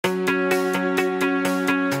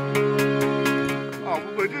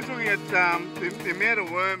the amount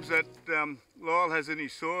of worms that Lyle has in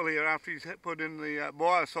his soil here after he's put in the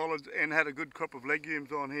biosolids and had a good crop of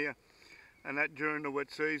legumes on here, and that during the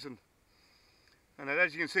wet season. And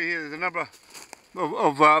as you can see here, there's a number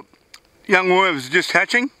of young worms just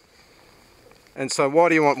hatching. And so why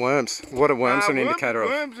do you want worms? What are worms an indicator of?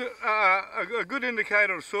 Worms are a good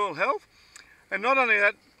indicator of soil health. And not only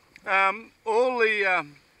that, all the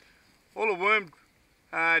worm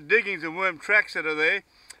diggings and worm tracks that are there,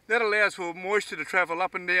 that allows for moisture to travel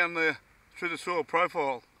up and down through the soil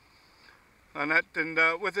profile. And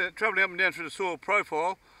with it travelling up and down through the soil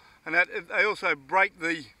profile, and that they also break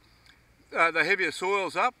the heavier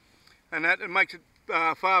soils up, and that it makes it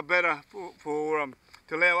far better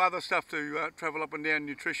to allow other stuff to travel up and down,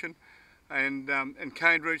 nutrition and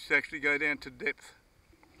cane roots to actually go down to depth.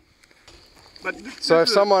 So if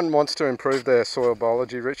someone wants to improve their soil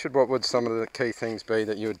biology, Richard, what would some of the key things be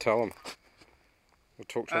that you would tell them or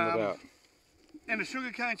talk to them about? In a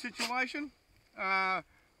sugarcane situation,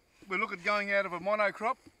 we look at going out of a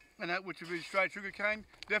monocrop, and that which would be straight sugarcane.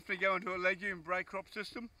 Definitely go into a legume break crop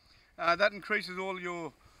system. That increases all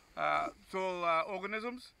your soil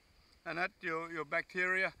organisms, and that your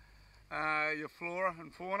bacteria, your flora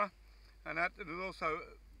and fauna, and that it also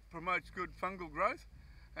promotes good fungal growth.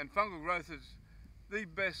 And fungal growth is the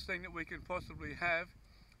best thing that we can possibly have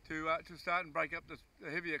to start and break up the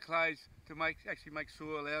heavier clays to actually make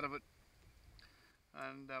soil out of it.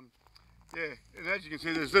 And yeah, and as you can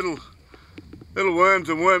see, there's little worms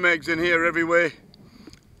and worm eggs in here everywhere,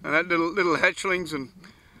 and that little hatchlings. And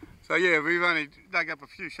so yeah, we've only dug up a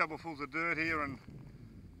few shovelfuls of dirt here, and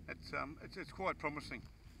it's quite promising.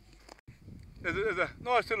 There's a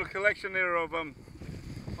nice little collection there of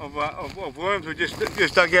worms. We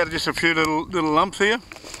just dug out just a few little lumps here,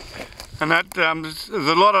 and that there's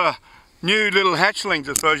a lot of new little hatchlings,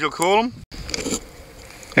 I suppose you'll call them.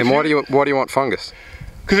 And why do you want fungus?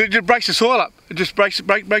 Because it just breaks the soil up. It just breaks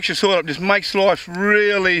your soil up. Just makes life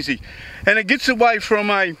real easy, and it gets away from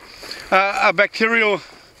a bacterial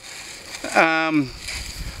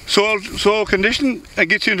soil condition. It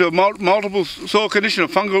gets into a multiple soil condition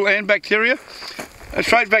of fungal and bacteria. A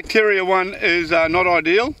straight bacteria one is not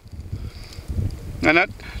ideal, and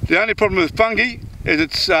the only problem with fungi is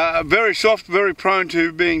it's very soft, very prone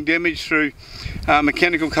to being damaged through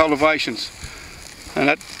mechanical cultivations. And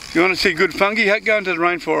if you want to see good fungi, go into the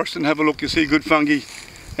rainforest and have a look. You'll see good fungi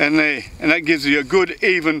in there, and that gives you a good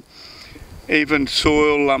even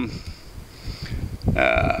soil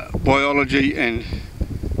biology and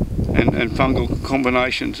fungal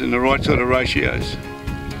combinations in the right sort of ratios.